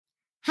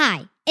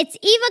Hi, it's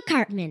Eva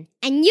Cartman,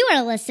 and you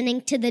are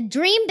listening to the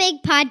Dream Big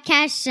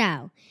Podcast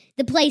Show,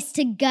 the place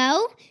to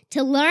go,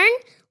 to learn,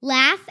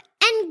 laugh,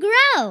 and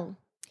grow.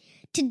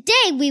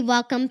 Today, we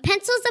welcome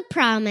Pencils of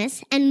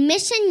Promise and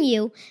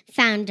MissionU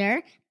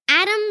founder,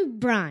 Adam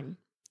Braun,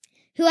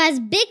 who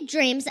has big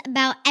dreams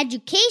about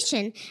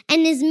education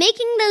and is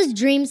making those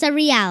dreams a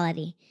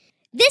reality.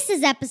 This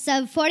is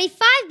episode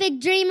 45, Big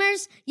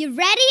Dreamers. You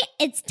ready?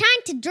 It's time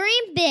to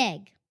dream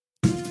big.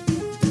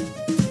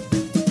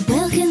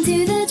 Welcome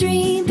to the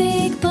Dream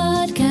Big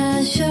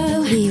Podcast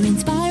Show. We're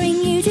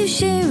inspiring you to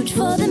shoot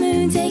for the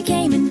moon, take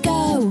aim and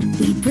go.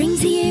 We bring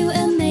to you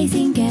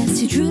amazing guests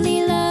who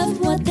truly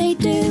love what they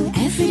do.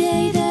 Every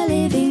day they're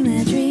living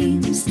their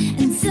dreams,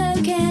 and so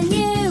can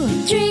you.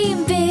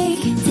 Dream big,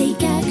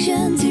 take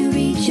action to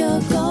reach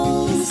your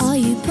goals. Are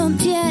you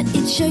pumped yet?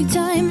 It's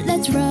showtime,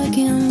 let's rock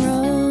and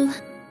roll.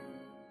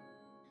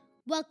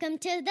 Welcome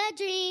to the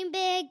Dream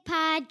Big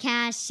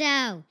Podcast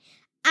Show.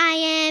 I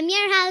am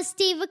your host,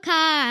 Eva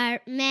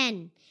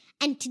Cartman.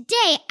 And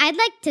today, I'd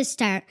like to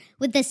start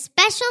with a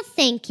special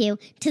thank you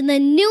to the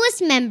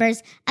newest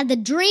members of the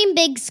Dream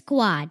Big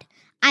Squad,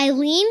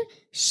 Eileen,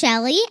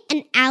 Shelley,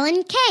 and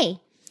Alan K.,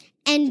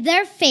 and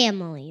their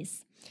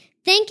families.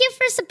 Thank you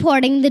for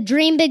supporting the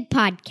Dream Big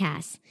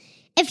podcast.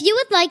 If you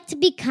would like to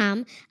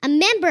become a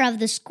member of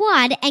the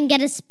squad and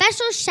get a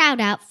special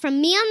shout-out from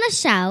me on the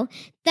show,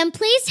 then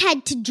please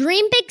head to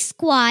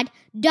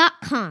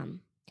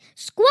dreambigsquad.com.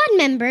 Squad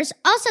members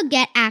also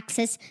get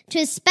access to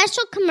a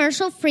special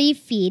commercial-free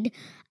feed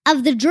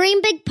of the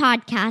Dream Big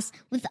podcast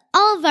with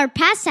all of our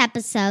past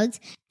episodes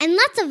and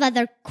lots of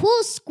other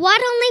cool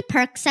squad-only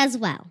perks as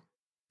well.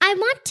 I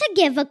want to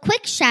give a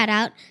quick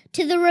shout-out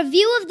to the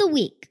review of the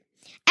week.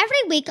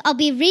 Every week, I'll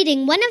be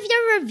reading one of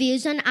your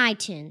reviews on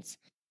iTunes.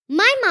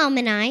 My mom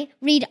and I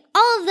read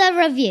all of the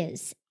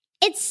reviews.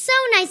 It's so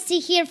nice to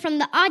hear from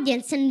the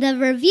audience and the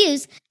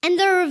reviews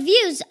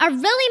are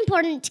really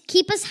important to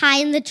keep us high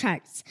in the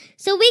charts,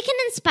 so we can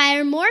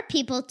inspire more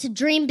people to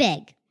dream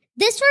big.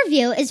 This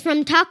review is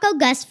from Taco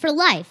Gus for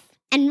Life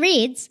and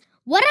reads,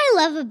 "What I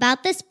love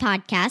about this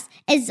podcast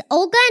is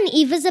Olga and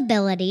Eva's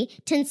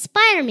ability to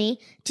inspire me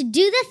to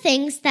do the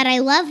things that I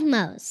love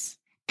most.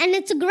 And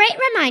it's a great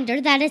reminder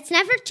that it's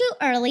never too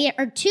early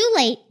or too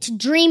late to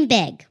dream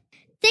big."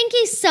 Thank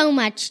you so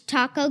much,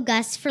 Taco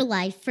Gus for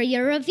Life, for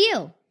your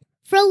review.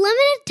 For a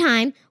limited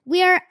time,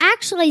 we are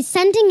actually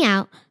sending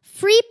out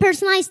free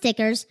personalized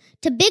stickers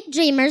to big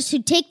dreamers who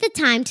take the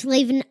time to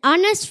leave an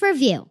honest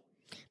review.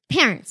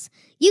 Parents,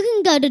 you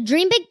can go to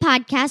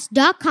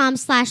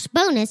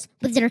dreambigpodcast.com/bonus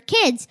with your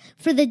kids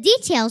for the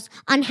details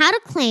on how to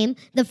claim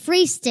the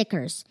free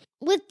stickers.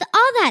 With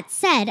all that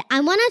said, I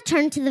want to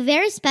turn to the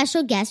very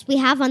special guest we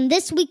have on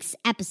this week's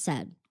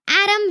episode,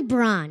 Adam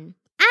Braun.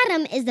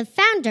 Adam is the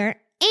founder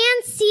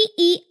and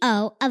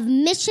CEO of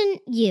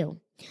MissionU,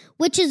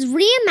 which is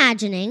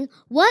reimagining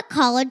what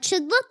college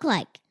should look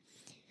like.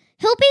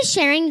 He'll be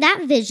sharing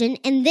that vision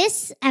in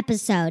this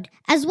episode,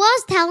 as well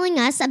as telling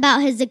us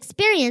about his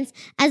experience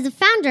as the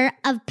founder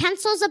of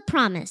Pencils of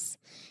Promise,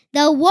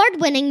 the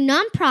award-winning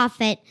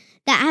nonprofit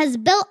that has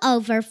built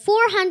over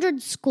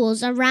 400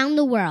 schools around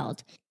the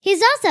world.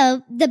 He's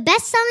also the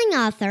best-selling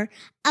author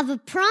of A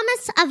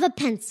Promise of a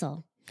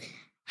Pencil,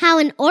 How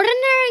an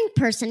Ordinary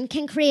Person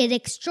Can Create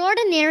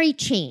Extraordinary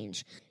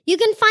Change. You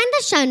can find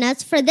the show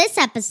notes for this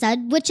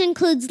episode, which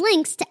includes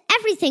links to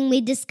everything we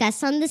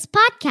discuss on this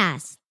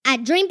podcast,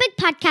 at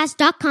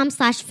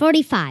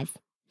dreambigpodcast.com/45.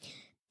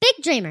 Big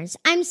Dreamers,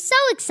 I'm so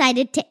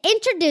excited to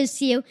introduce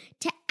you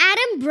to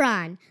Adam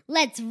Braun.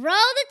 Let's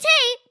roll the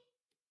tape.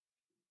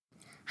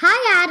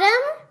 Hi,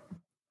 Adam.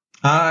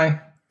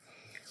 Hi.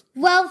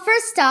 Well,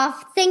 first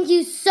off, thank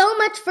you so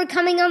much for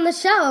coming on the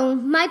show.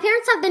 My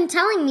parents have been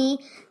telling me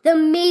the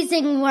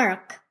amazing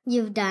work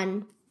you've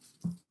done.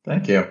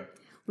 Thank you.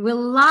 We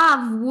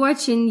love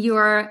watching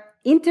your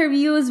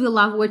interviews. We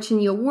love watching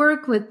your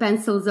work with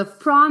Pencils of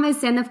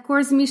Promise and, of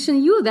course,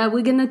 MissionU that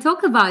we're going to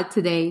talk about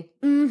today.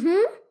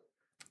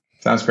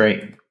 Sounds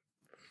great.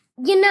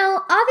 You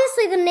know,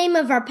 obviously the name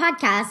of our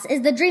podcast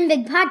is the Dream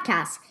Big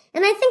Podcast.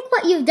 And I think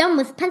what you've done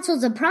with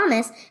Pencils of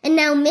Promise and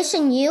now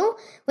MissionU,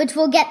 which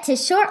we'll get to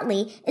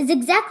shortly, is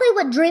exactly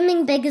what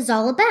dreaming big is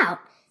all about.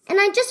 And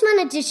I just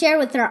wanted to share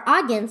with our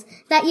audience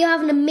that you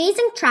have an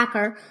amazing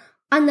tracker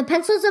on the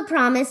Pencils of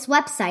Promise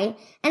website,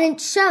 and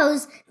it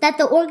shows that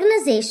the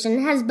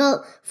organization has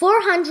built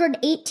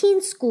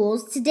 418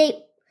 schools to date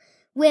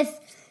with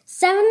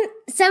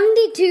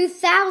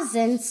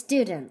 72,000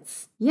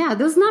 students. Yeah,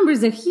 those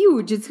numbers are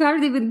huge. It's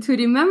hard even to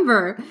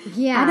remember.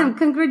 Yeah. Adam,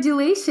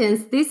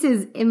 congratulations. This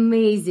is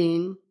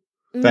amazing.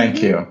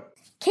 Thank you.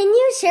 Can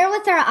you share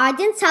with our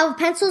audience how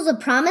Pencils of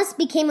Promise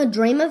became a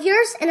dream of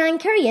yours? And I'm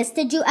curious,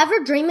 did you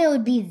ever dream it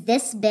would be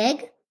this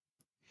big?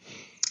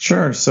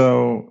 Sure.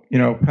 So,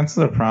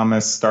 Pencils of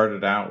Promise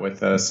started out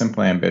with a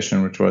simple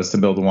ambition, which was to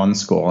build one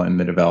school in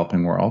the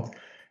developing world.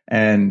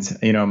 And,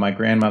 my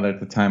grandmother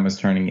at the time was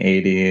turning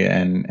 80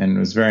 and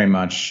was very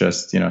much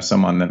just,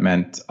 someone that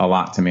meant a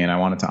lot to me. And I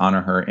wanted to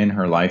honor her in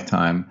her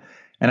lifetime.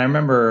 And I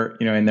remember,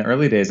 in the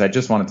early days, I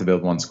just wanted to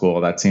build one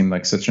school. That seemed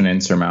like such an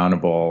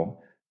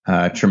insurmountable,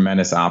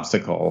 tremendous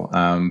obstacle,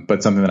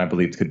 but something that I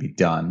believed could be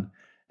done.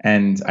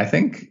 And I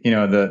think,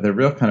 the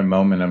real kind of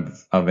moment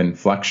of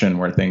inflection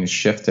where things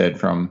shifted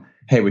from,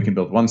 hey, we can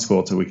build one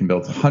school to we can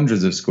build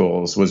hundreds of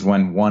schools was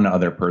when one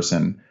other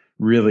person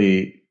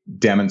really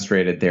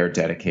demonstrated their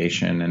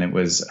dedication. And it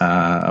was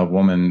a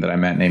woman that I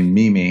met named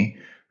Mimi,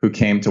 who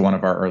came to one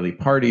of our early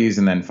parties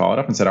and then followed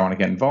up and said, I want to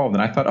get involved.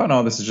 And I thought, oh,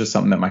 no, this is just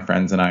something that my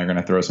friends and I are going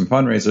to throw some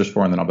fundraisers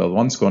for, and then I'll build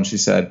one school. And she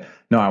said,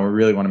 no, I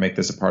really want to make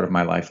this a part of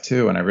my life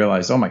too. And I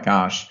realized, oh my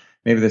gosh,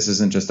 maybe this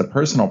isn't just a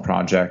personal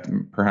project.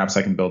 Perhaps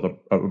I can build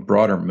a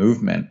broader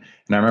movement.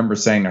 And I remember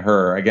saying to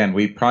her, again,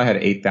 we probably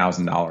had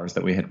 $8,000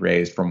 that we had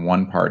raised from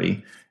one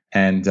party.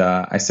 And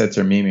I said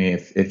to her, Mimi,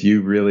 if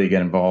you really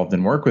get involved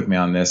and work with me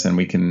on this, and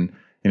we can,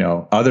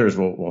 others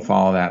will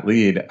follow that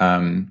lead,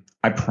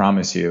 I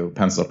promise you,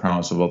 Pencils of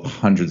Promise will build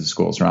hundreds of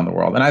schools around the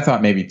world. And I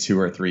thought maybe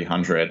 200 or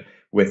 300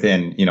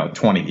 within,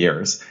 20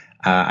 years.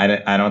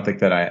 I don't think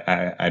that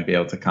I'd be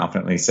able to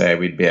confidently say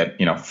we'd be at,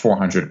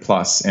 400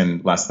 plus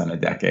in less than a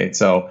decade.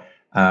 So,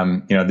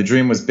 the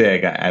dream was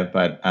big,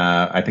 but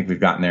I think we've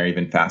gotten there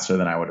even faster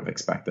than I would have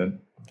expected.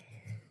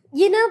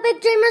 Big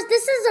Dreamers,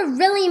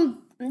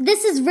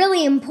 this is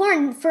really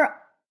important for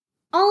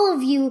all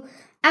of you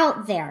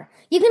out there.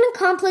 You can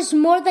accomplish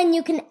more than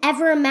you can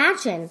ever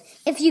imagine.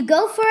 If you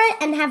go for it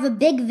and have a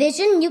big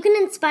vision, you can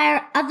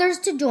inspire others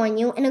to join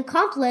you and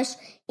accomplish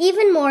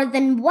even more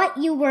than what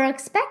you were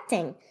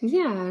expecting.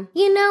 Yeah.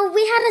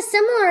 We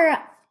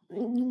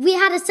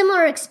had a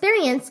similar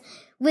experience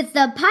with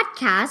the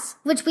podcast,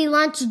 which we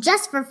launched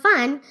just for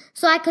fun,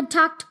 so I could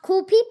talk to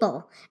cool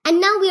people. And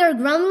now we are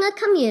growing a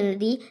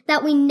community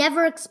that we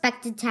never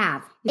expected to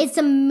have. It's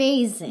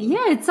amazing.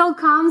 Yeah, it all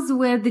comes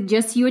with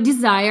just your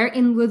desire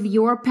and with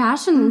your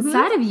passion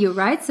inside of you,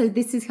 right? So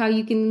this is how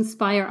you can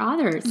inspire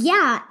others.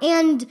 Yeah,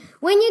 and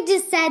when you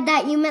just said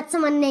that you met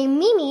someone named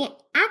Mimi,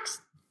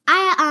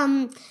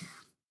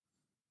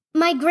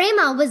 my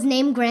grandma was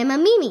named Grandma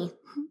Mimi.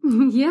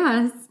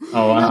 Yes.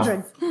 Oh,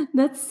 wow.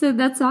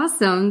 That's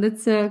awesome.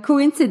 That's a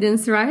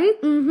coincidence,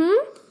 right?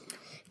 Mm-hmm.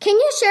 Can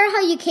you share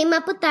how you came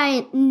up with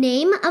the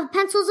name of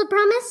Pencils of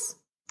Promise?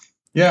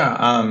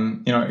 Yeah.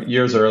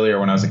 Years earlier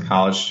when I was a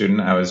college student,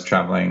 I was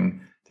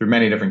traveling through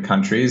many different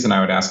countries, and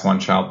I would ask one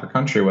child per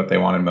country what they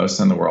wanted most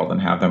in the world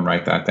and have them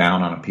write that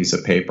down on a piece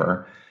of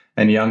paper.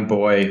 And a young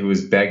boy who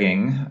was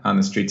begging on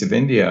the streets of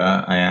India,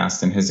 I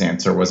asked, and his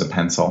answer was a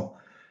pencil.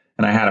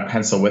 And I had a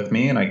pencil with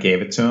me and I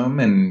gave it to him,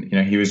 and,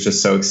 he was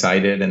just so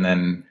excited. And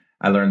then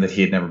I learned that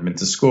he had never been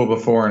to school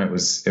before, and it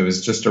was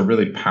just a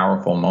really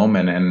powerful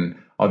moment. And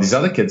all these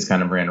other kids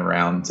kind of ran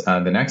around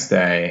the next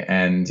day,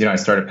 and, I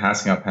started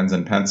passing out pens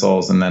and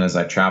pencils. And then as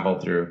I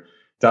traveled through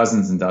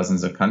dozens and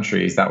dozens of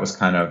countries, that was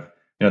kind of,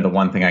 the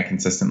one thing I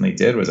consistently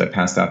did was I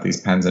passed out these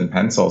pens and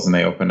pencils, and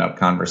they opened up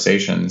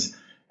conversations.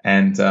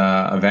 And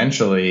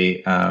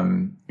eventually,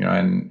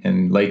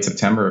 in late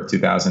September of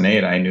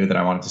 2008, I knew that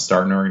I wanted to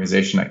start an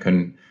organization. I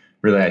couldn't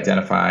really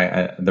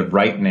identify the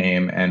right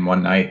name. And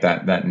one night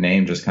that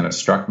name just kind of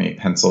struck me,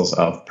 Pencils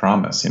of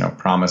Promise.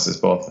 Promise is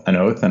both an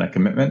oath and a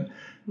commitment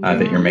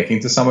that you're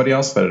making to somebody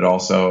else, but it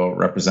also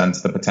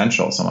represents the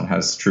potential. Someone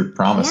has true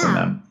promise in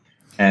them.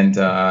 And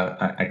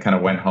I kind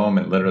of went home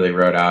and literally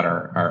wrote out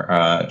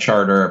our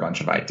charter, a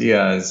bunch of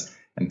ideas,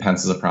 and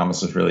Pencils of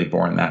Promise was really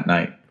born that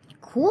night.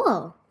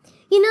 Cool.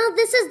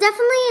 This is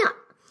definitely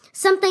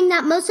something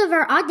that most of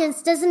our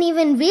audience doesn't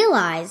even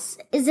realize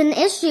is an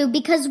issue,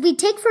 because we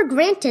take for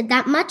granted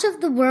that much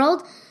of the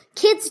world,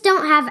 kids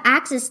don't have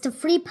access to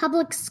free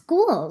public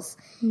schools.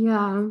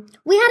 Yeah.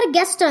 We had a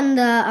guest on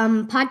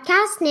the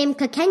podcast named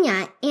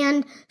Kakenya,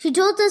 and she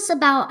told us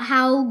about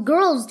how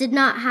girls did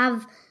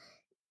not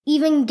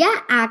even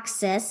get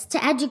access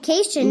to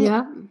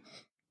education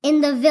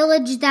in the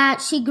village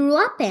that she grew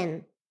up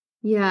in.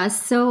 Yeah,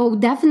 so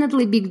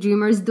definitely, big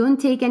dreamers, don't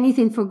take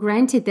anything for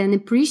granted and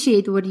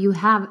appreciate what you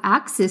have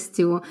access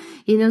to.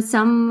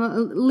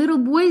 Some little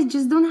boys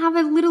just don't have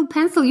a little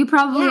pencil. You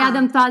probably,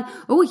 Adam, thought,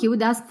 oh, he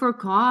would ask for a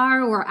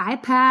car or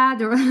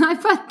iPad or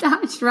iPod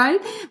Touch, right?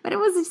 But it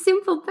was a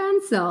simple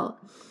pencil.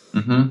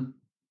 Mm-hmm.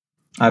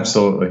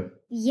 Absolutely.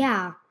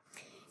 Yeah.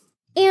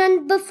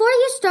 And before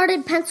you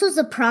started Pencils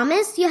of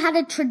Promise, you had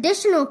a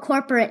traditional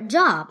corporate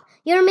job.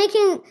 You're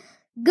making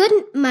good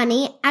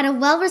money at a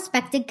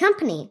well-respected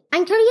company.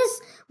 I'm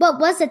curious, what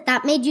was it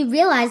that made you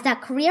realize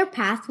that career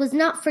path was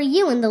not for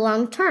you in the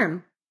long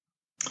term?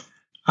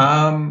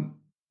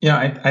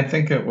 I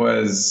think it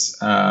was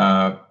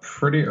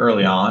pretty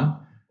early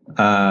on.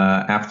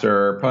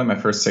 After probably my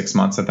first 6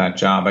 months at that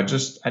job, I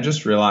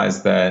just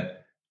realized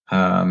that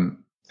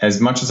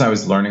as much as I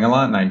was learning a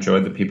lot and I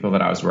enjoyed the people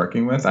that I was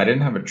working with, I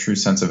didn't have a true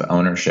sense of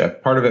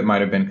ownership. Part of it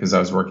might have been because I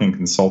was working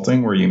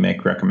consulting, where you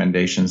make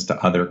recommendations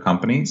to other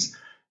companies.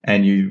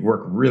 And you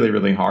work really,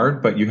 really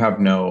hard, but you have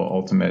no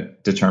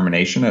ultimate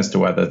determination as to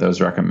whether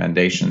those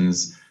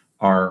recommendations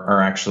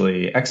are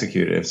actually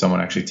executed. If someone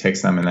actually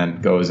takes them and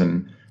then goes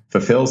and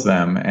fulfills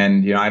them.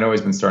 And, I'd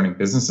always been starting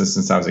businesses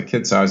since I was a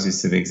kid. So I was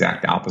used to the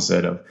exact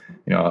opposite of,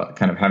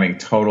 kind of having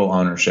total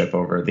ownership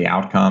over the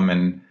outcome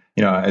and,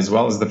 as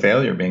well as the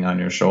failure being on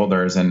your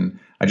shoulders. And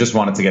I just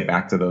wanted to get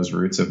back to those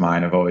roots of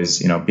mine of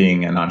always,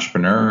 being an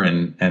entrepreneur.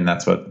 And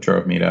that's what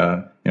drove me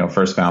to,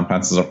 first found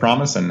Pencils of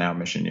Promise and now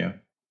MissionU.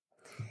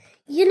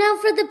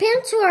 For the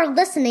parents who are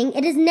listening,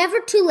 it is never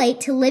too late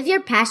to live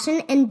your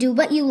passion and do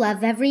what you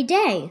love every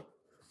day.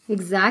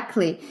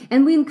 Exactly.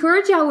 And we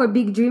encourage our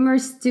big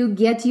dreamers to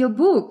get your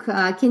book.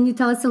 Can you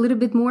tell us a little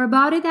bit more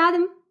about it,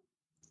 Adam?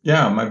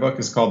 Yeah, my book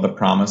is called The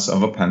Promise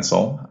of a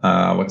Pencil.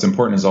 What's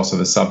important is also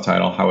the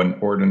subtitle, How an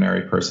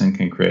Ordinary Person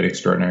Can Create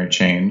Extraordinary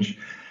Change.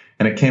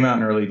 And it came out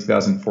in early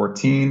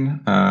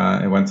 2014.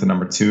 It went to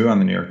number 2 on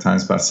the New York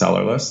Times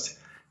bestseller list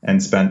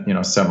and spent,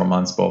 several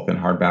months both in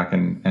hardback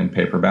and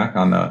paperback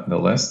on the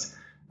list.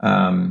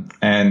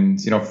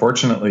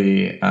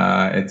 Fortunately,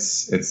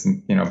 it's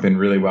been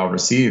really well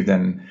received.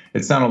 And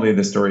it's not only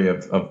the story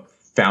of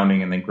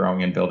founding and then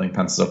growing and building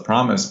Pencils of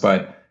Promise,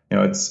 but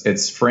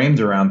it's framed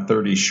around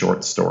 30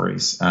 short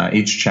stories.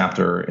 Each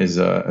chapter is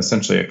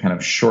essentially a kind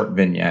of short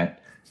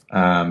vignette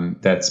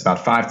that's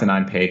about 5 to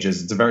 9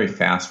 pages. It's a very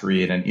fast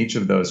read, and each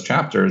of those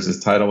chapters is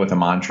titled with a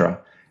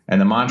mantra. And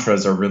the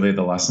mantras are really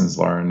the lessons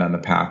learned on the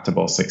path to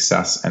both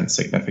success and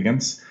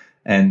significance.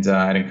 And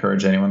I'd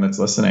encourage anyone that's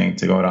listening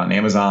to go out on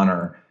Amazon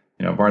or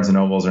Barnes and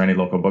Nobles or any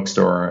local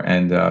bookstore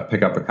and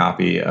pick up a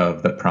copy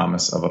of The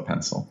Promise of a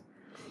Pencil.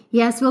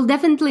 Yes, we'll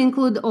definitely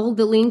include all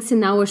the links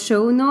in our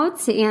show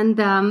notes, and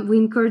we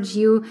encourage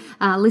you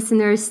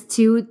listeners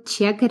to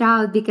check it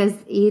out because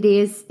it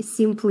is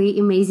simply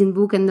amazing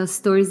book, and those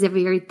stories are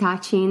very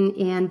touching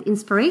and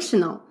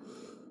inspirational.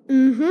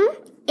 Mm-hmm.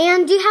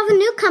 And you have a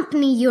new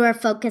company you are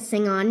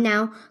focusing on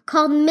now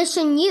called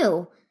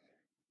MissionU.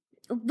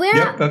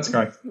 Yep, that's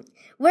correct.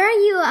 Where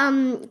you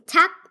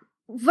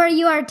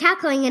are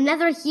tackling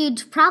another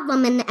huge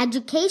problem in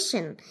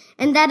education,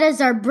 and that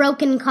is our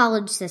broken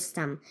college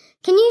system.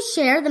 Can you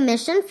share the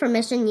mission for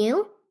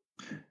MissionU?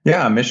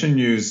 Yeah,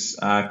 MissionU's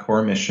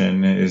core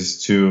mission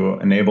is to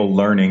enable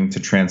learning to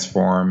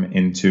transform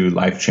into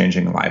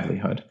life-changing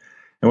livelihood.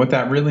 And what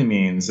that really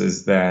means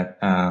is that,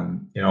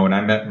 when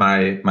I met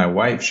my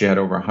wife, she had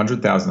over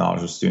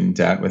 $100,000 of student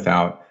debt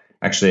without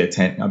actually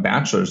attending a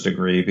bachelor's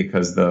degree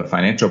because the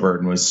financial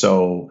burden was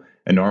so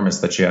enormous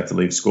that she had to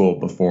leave school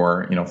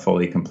before,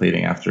 fully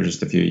completing after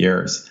just a few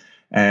years.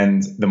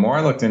 And the more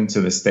I looked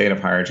into the state of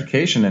higher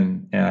education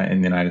in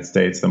the United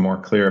States, the more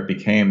clear it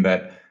became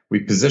that we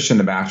position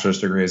the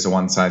bachelor's degree as a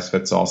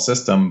one-size-fits-all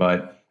system,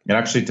 but it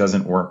actually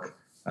doesn't work,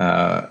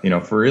 for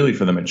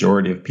the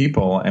majority of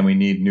people. And we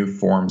need new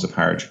forms of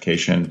higher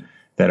education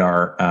that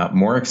are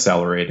more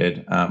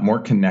accelerated, more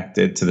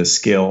connected to the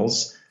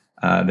skills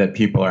that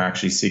people are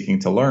actually seeking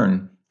to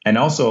learn, and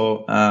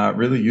also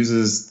really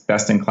uses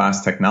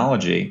best-in-class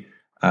technology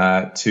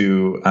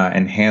to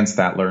enhance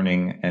that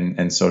learning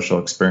and social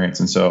experience.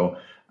 And so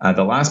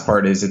the last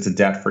part is it's a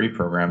debt-free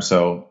program.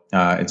 So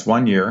it's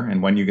 1 year,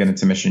 and when you get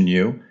into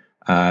MissionU,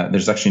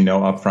 there's actually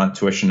no upfront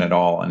tuition at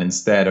all. And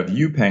instead of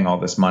you paying all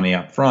this money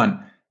up front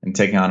and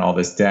taking on all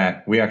this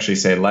debt, we actually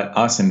say, let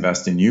us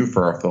invest in you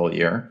for a full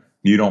year.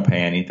 You don't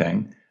pay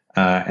anything.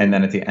 And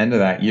then at the end of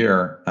that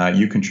year,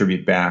 you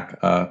contribute back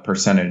a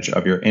percentage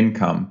of your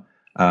income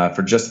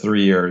for just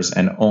 3 years,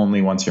 and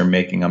only once you're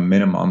making a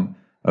minimum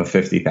of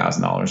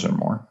 $50,000 or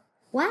more.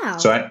 Wow.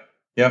 So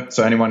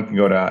anyone can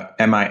go to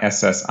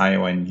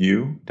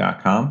missionu.com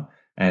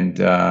and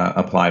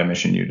apply to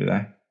MissionU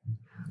today.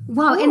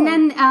 Wow. Cool. And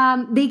then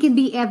they can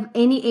be of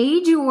any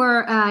age,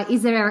 or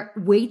is there a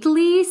wait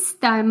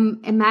list? I'm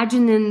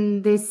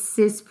imagining this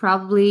is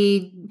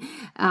probably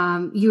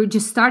you're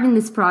just starting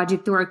this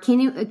project, or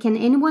can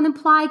anyone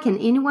apply? Can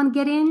anyone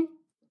get in?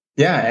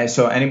 Yeah,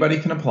 so anybody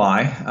can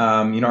apply.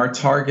 Our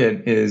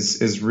target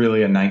is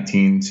really a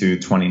 19 to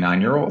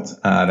 29-year-old.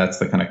 That's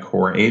the kind of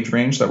core age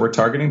range that we're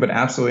targeting, but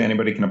absolutely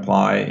anybody can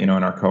apply. In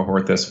our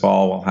cohort this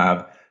fall, we'll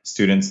have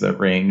students that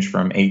range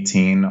from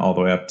 18 all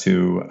the way up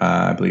to,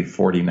 I believe,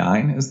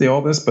 49 is the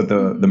oldest, but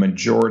the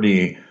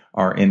majority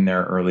are in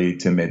their early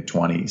to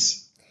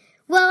mid-20s.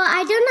 Well,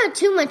 I don't know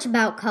too much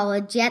about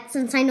college yet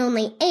since I'm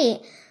only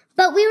 8,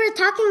 but we were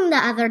talking the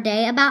other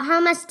day about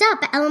how messed up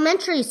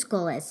elementary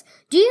school is.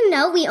 Do you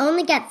know we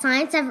only get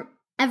science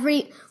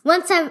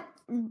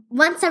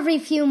once every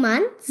few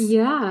months?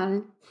 Yeah.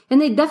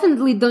 And they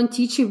definitely don't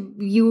teach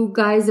you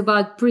guys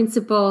about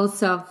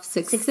principles of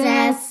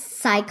success,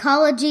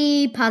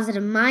 psychology,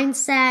 positive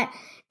mindset,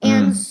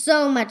 and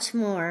so much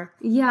more.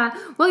 Yeah.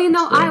 Well,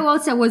 I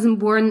also wasn't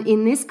born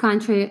in this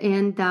country,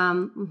 and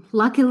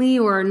luckily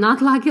or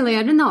not luckily,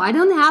 I don't know. I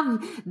don't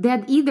have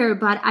that either,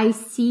 but I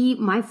see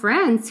my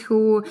friends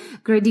who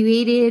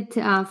graduated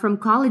from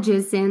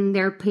colleges, and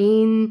they're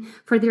paying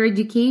for their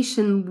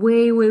education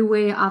way, way,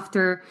 way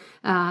after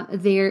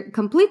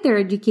complete their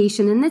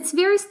education. And it's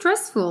very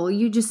stressful.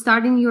 You're just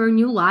starting your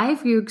new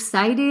life. You're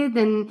excited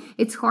and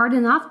it's hard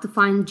enough to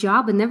find a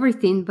job and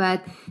everything.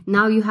 But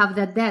now you have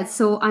that debt.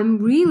 So I'm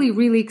really,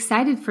 really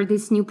excited for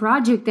this new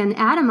project. And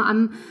Adam,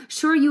 I'm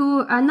sure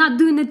you are not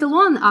doing it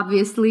alone.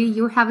 Obviously,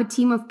 you have a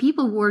team of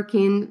people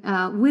working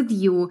with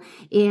you.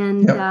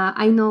 And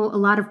I know a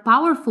lot of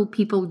powerful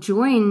people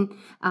join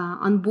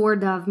on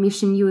board of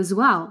MissionU as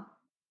well.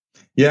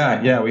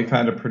 Yeah, we've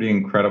had a pretty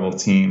incredible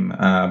team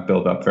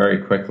build up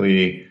very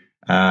quickly.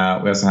 We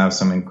also have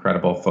some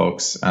incredible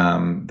folks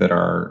that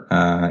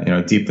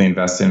are deeply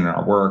invested in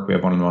our work. We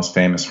have one of the most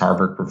famous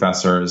Harvard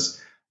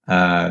professors,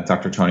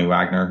 Dr. Tony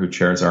Wagner, who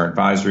chairs our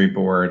advisory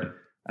board.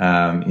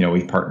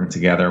 We've partnered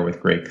together with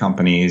great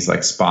companies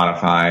like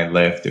Spotify,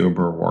 Lyft,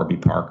 Uber, Warby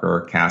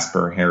Parker,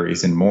 Casper,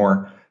 Harry's, and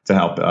more to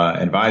help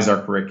advise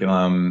our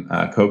curriculum,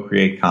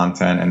 co-create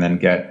content, and then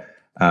get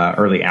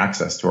early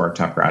access to our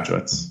top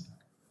graduates.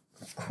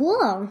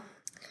 Cool.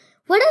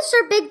 What is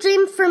your big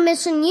dream for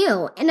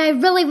MissionU? And I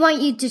really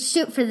want you to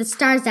shoot for the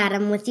stars,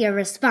 Adam, with your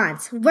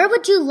response. Where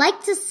would you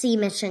like to see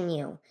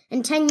MissionU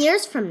in 10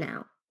 years from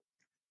now?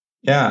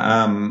 Yeah,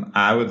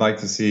 I would like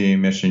to see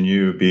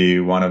MissionU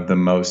be one of the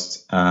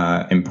most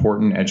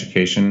important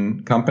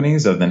education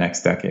companies of the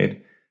next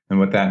decade. And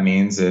what that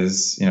means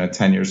is,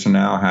 10 years from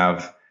now,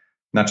 have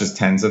not just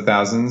tens of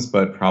thousands,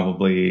 but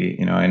probably,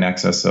 in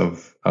excess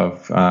of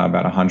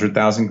about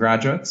 100,000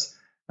 graduates.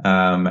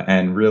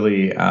 And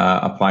really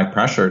apply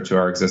pressure to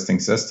our existing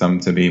system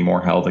to be more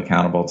held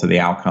accountable to the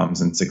outcomes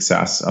and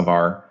success of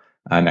our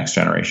next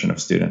generation of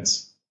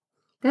students.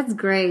 That's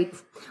great.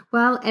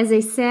 Well, as I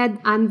said,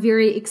 I'm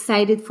very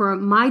excited for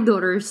my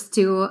daughters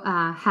to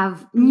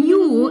have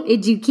new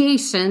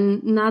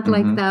education, not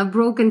like the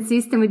broken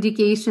system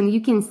education. You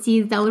can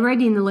see it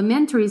already in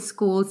elementary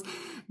schools.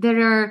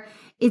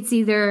 It's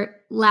either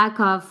lack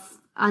of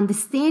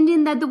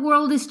understanding that the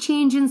world is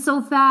changing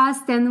so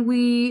fast and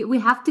we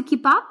have to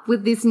keep up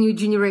with this new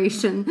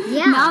generation.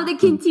 Yeah. Now they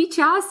can teach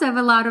us of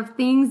a lot of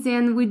things,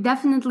 and we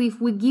definitely, if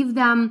we give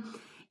them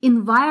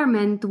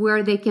environment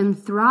where they can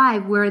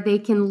thrive, where they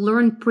can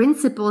learn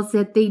principles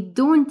that they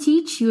don't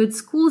teach you at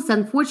schools.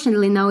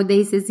 Unfortunately,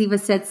 nowadays, as Eva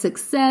said,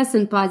 success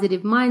and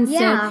positive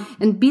mindset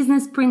and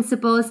business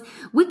principles,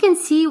 we can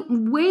see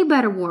way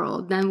better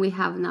world than we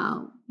have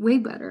now. Way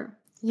better.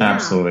 Yeah.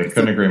 Absolutely.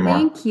 Couldn't agree more.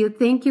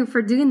 Thank you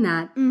for doing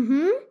that.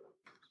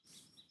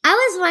 I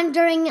was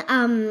wondering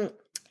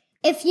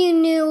if you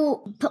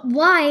knew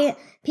why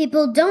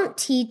people don't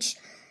teach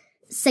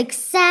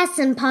success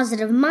and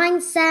positive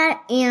mindset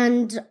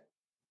and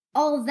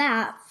all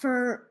that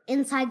for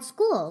inside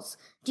schools.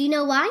 Do you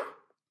know why?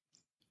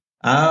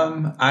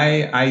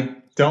 I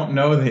don't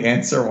know the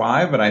answer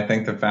why, but I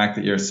think the fact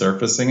that you're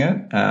surfacing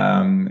it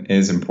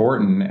is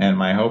important. And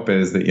my hope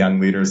is that young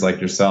leaders like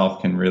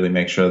yourself can really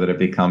make sure that it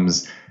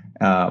becomes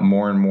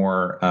more and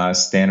more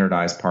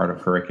standardized part of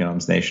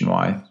curriculums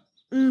nationwide.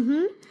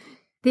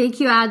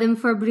 Thank you, Adam,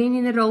 for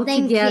bringing it all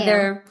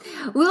together.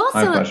 We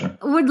also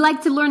would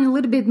like to learn a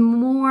little bit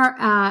more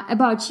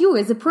about you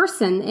as a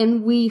person.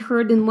 And we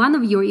heard in one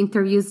of your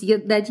interviews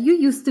that you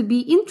used to be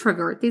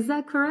introvert. Is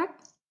that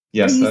correct?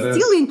 Yes, that is.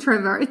 Still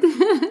introvert?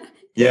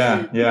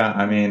 Yeah.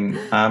 I mean,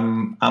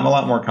 I'm a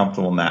lot more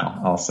comfortable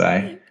now, I'll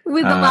say.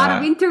 With a lot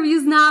of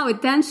interviews now,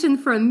 attention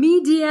from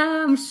media,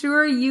 I'm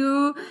sure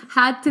you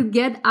had to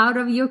get out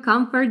of your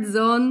comfort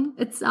zone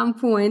at some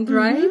point,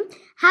 right?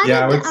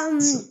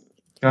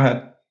 Go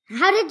ahead.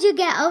 How did you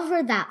get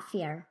over that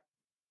fear?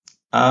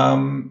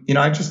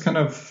 I just kind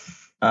of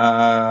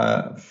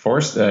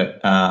forced it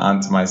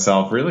onto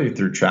myself really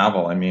through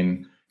travel. I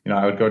mean,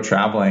 I would go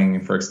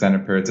traveling for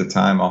extended periods of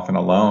time, often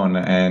alone.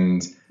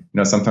 And,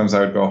 sometimes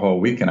I would go a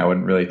whole week and I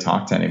wouldn't really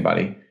talk to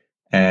anybody.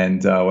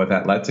 And what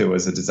that led to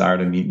was a desire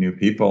to meet new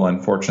people.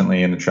 And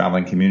fortunately, in the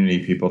traveling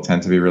community, people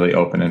tend to be really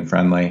open and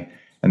friendly.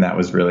 And that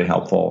was really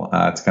helpful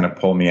to kind of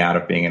pull me out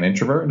of being an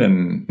introvert.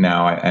 And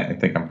now I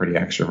think I'm pretty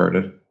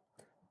extroverted.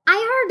 I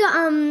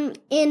heard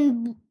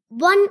in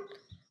one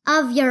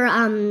of your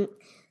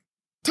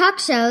talk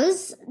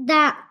shows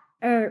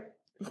or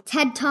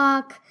TED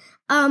Talk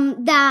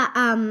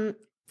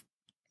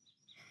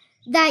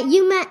that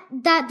you met,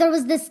 that there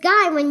was this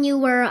guy when you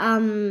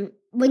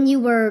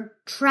were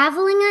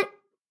traveling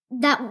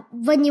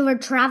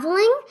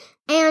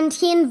and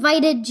he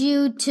invited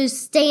you to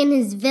stay in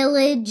his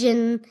village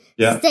and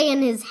stay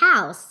in his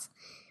house.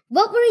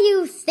 What were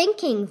you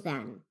thinking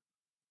then?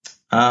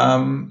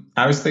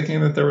 I was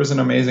thinking that there was an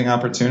amazing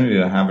opportunity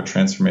to have a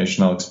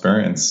transformational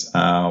experience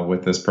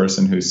with this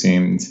person who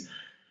seemed,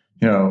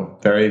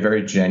 very,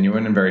 very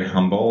genuine and very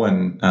humble,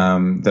 and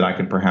that I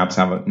could perhaps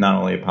have not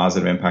only a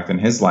positive impact on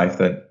his life,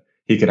 that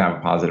he could have a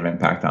positive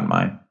impact on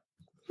mine.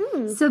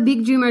 So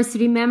big dreamers,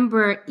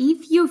 remember,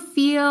 if you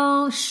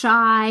feel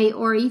shy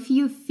or if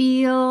you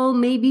feel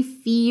maybe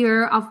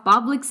fear of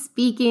public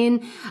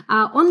speaking,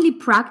 only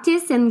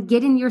practice and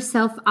getting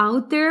yourself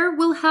out there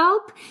will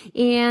help.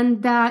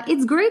 And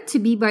it's great to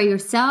be by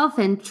yourself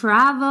and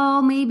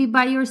travel maybe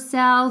by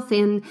yourself.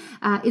 And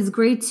it's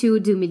great to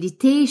do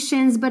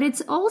meditations, but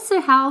it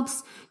also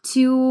helps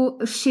to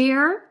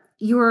share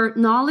your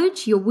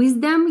knowledge, your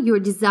wisdom, your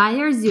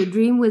desires, your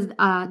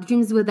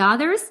dreams with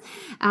others.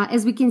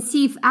 As we can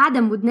see, if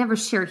Adam would never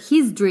share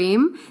his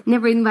dream,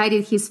 never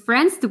invited his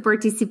friends to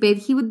participate,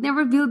 he would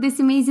never build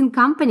these amazing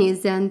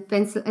companies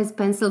as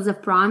Pencils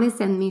of Promise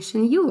and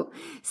MissionU.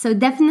 So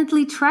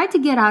definitely try to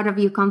get out of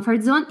your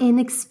comfort zone and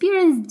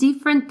experience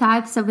different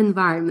types of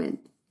environment.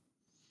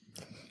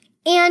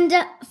 And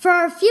for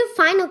our few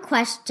final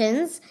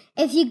questions,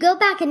 if you go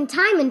back in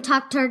time and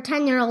talk to our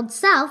 10-year-old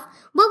self,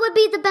 what would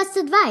be the best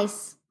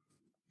advice?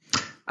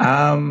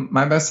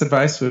 My best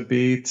advice would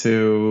be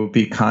to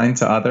be kind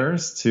to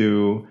others,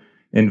 to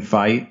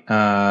invite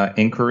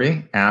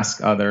inquiry,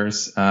 ask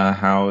others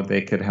how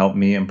they could help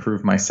me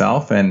improve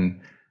myself,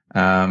 and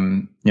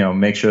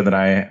make sure that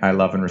I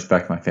love and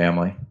respect my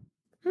family.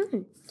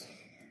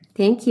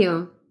 Thank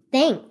you.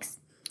 Thanks.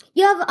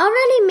 You have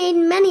already made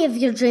many of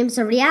your dreams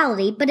a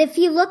reality, but if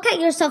you look at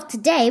yourself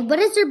today, what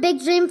is your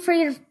big dream for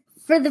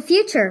the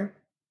future?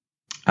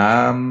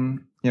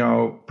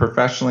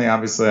 Professionally,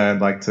 obviously, I'd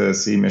like to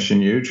see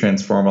MissionU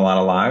transform a lot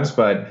of lives,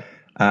 but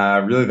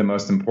really the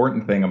most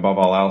important thing above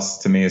all else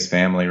to me is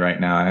family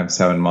right now. I have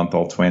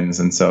 7-month-old twins,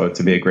 and so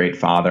to be a great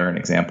father and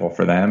example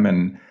for them,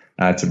 and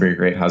to be a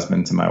great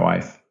husband to my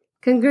wife.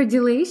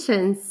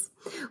 Congratulations.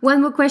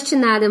 One more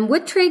question, Adam.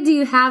 What trait do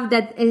you have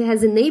that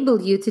has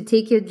enabled you to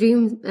take your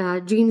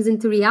dreams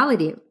into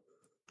reality?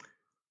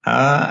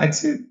 I'd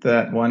say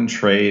that one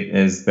trait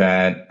is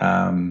that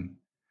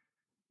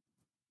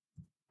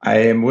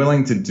I am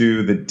willing to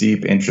do the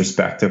deep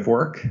introspective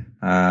work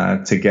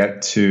to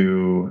get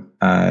to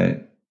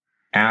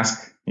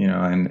ask,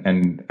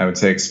 and I would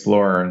say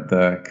explore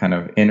the kind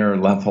of inner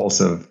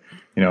levels of,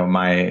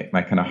 my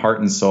kind of heart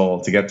and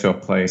soul, to get to a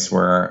place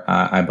where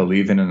I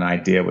believe in an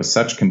idea with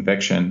such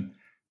conviction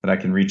that I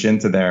can reach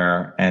into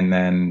there and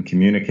then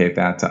communicate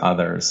that to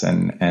others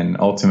and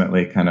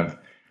ultimately kind of,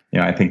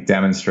 I think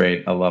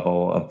demonstrate a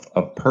level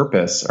of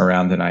purpose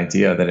around an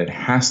idea that it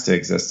has to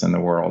exist in the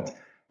world.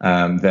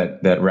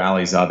 That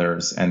rallies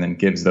others and then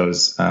gives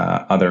those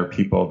other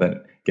people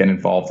that get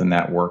involved in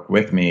that work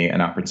with me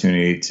an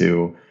opportunity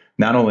to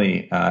not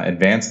only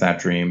advance that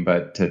dream,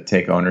 but to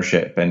take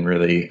ownership and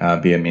really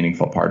be a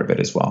meaningful part of it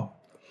as well.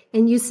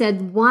 And you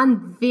said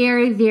one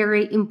very,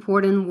 very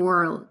important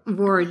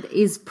word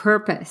is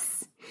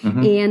purpose.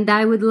 Mm-hmm. And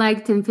I would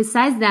like to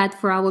emphasize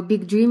that for our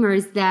big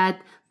dreamers,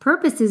 that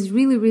purpose is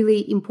really,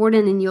 really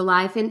important in your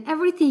life. And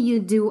everything you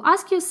do,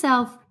 ask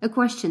yourself a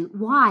question.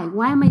 Why?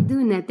 Why am I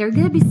doing that? There's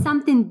going to be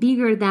something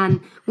bigger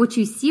than what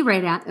you see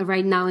right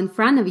now in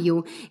front of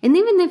you. And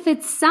even if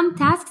it's some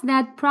tasks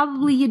that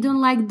probably you don't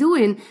like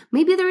doing,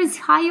 maybe there is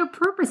higher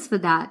purpose for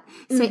that.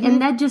 So,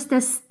 and that's just a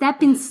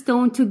stepping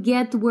stone to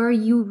get where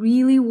you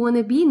really want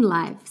to be in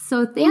life.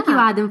 So thank you,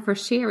 Adam, for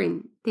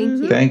sharing. Thank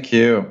you. Thank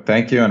you.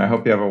 Thank you. And I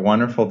hope you have a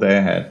wonderful day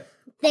ahead.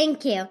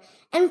 Thank you.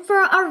 And for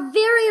our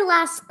very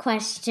last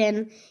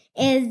question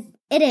is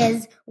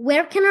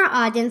where can our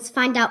audience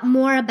find out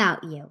more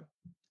about you?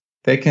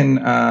 They can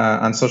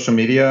on social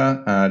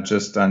media,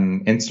 just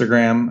on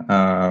Instagram.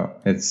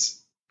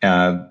 It's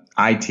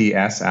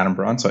ITS Adam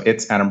Braun. So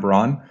it's Adam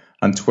Braun.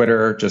 On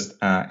Twitter, just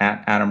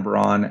at Adam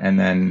Braun. And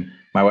then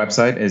my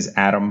website is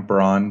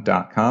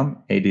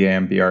adambraun.com,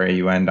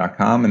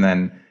 ADAMBRAUN.com. And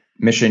then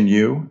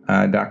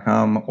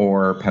MissionU.com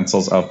or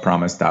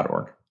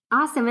pencilsofpromise.org.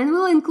 Awesome. And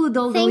we'll include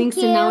all the links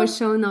in our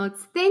show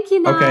notes. Thank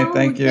you, Now. Okay,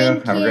 thank you.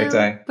 Have a great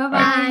day.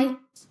 Bye-bye.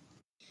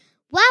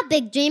 Wow,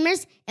 big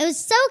dreamers. It was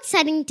so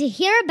exciting to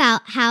hear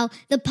about how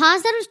the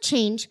positive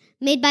change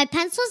made by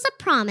Pencils of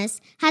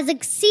Promise has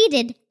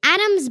exceeded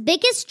Adam's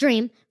biggest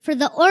dream for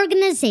the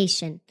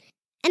organization.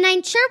 And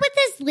I'm sure with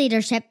his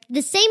leadership,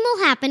 the same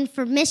will happen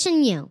for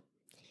MissionU.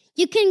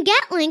 You can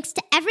get links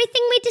to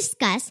everything we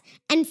discuss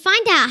and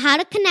find out how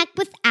to connect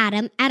with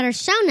Adam at our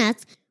show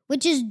notes,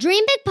 which is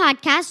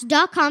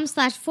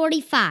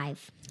dreambigpodcast.com/45.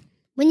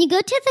 When you go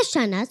to the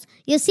show notes,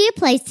 you'll see a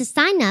place to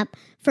sign up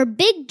for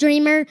Big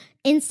Dreamer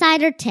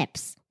Insider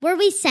Tips, where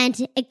we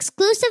send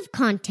exclusive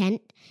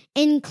content,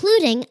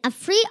 including a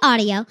free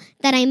audio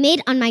that I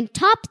made on my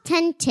top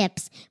 10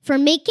 tips for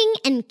making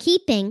and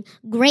keeping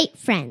great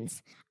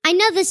friends. I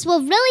know this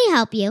will really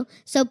help you,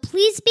 so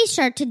please be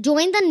sure to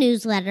join the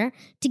newsletter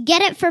to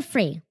get it for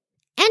free.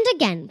 And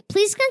again,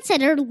 please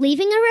consider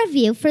leaving a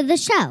review for the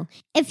show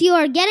if you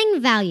are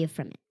getting value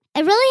from it.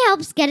 It really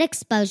helps get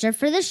exposure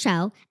for the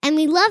show, and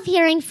we love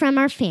hearing from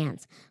our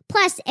fans.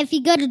 Plus, if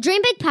you go to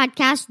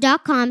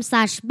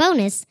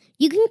dreambigpodcast.com/bonus,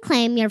 you can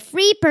claim your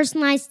free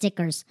personalized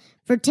stickers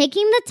for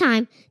taking the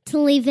time to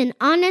leave an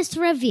honest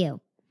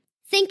review.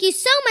 Thank you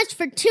so much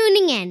for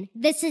tuning in.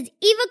 This is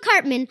Eva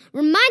Cartman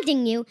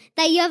reminding you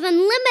that you have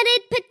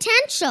unlimited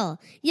potential.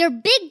 Your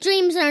big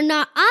dreams are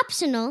not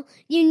optional.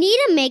 You need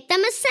to make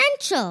them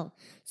essential.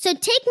 So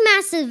take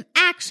massive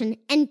action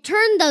and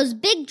turn those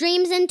big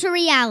dreams into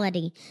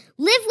reality.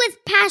 Live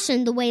with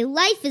passion the way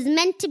life is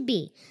meant to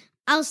be.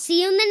 I'll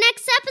see you in the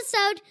next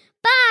episode.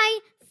 Bye.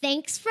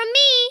 Thanks from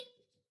me.